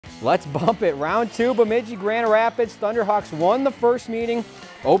Let's bump it. Round 2, Bemidji Grand Rapids. Thunderhawks won the first meeting.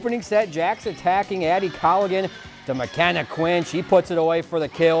 Opening set, Jack's attacking Addie Colligan to McKenna Quinn. She puts it away for the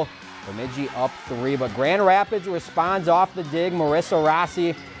kill. Bemidji up 3, but Grand Rapids responds off the dig. Marissa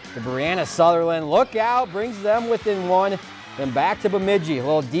Rossi to Brianna Sutherland. Look out, brings them within 1. Then back to Bemidji. A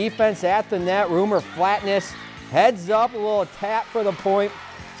little defense at the net, Rumor flatness. Heads up, a little tap for the point.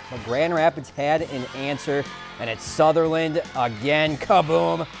 But Grand Rapids had an answer, and it's Sutherland again.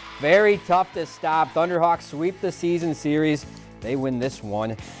 Kaboom. Very tough to stop. Thunderhawks sweep the season series. They win this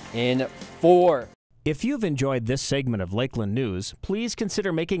one in 4. If you've enjoyed this segment of Lakeland News, please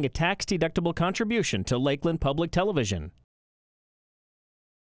consider making a tax-deductible contribution to Lakeland Public Television.